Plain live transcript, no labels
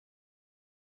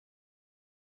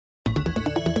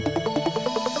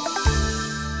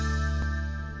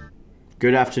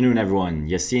Good afternoon, everyone.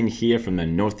 Yassine here from the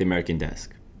North American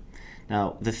desk.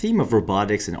 Now, the theme of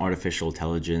robotics and artificial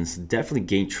intelligence definitely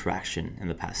gained traction in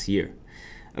the past year.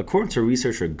 According to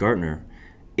researcher Gartner,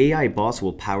 AI bots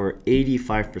will power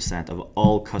 85% of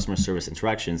all customer service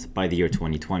interactions by the year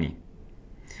 2020.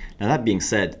 Now, that being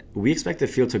said, we expect the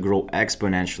field to grow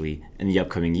exponentially in the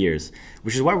upcoming years,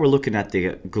 which is why we're looking at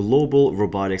the Global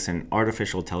Robotics and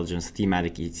Artificial Intelligence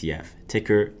thematic ETF,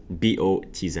 ticker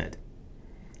BOTZ.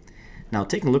 Now,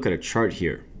 taking a look at a chart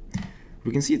here,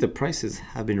 we can see the prices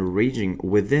have been ranging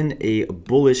within a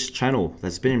bullish channel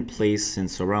that's been in place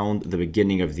since around the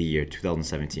beginning of the year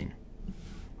 2017.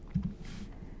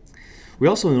 We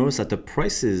also notice that the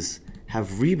prices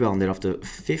have rebounded off the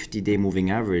 50-day moving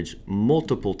average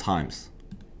multiple times,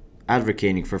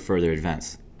 advocating for further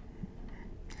advance.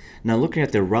 Now, looking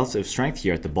at the relative strength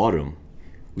here at the bottom,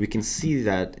 we can see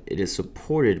that it is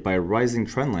supported by a rising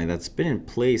trend line that's been in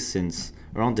place since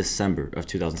around December of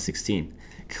 2016,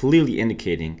 clearly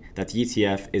indicating that the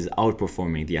ETF is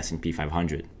outperforming the S&P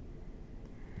 500.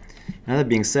 Now, that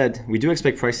being said, we do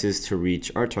expect prices to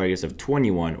reach our targets of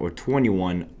 21 or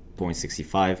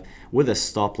 21.65 with a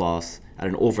stop loss at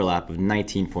an overlap of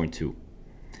 19.2.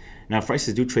 Now, if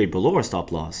prices do trade below our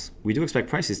stop loss, we do expect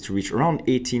prices to reach around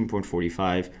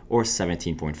 18.45 or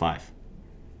 17.5.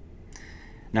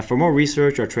 Now, for more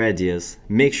research or trade ideas,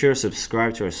 make sure to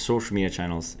subscribe to our social media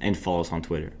channels and follow us on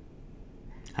Twitter.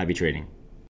 Happy trading.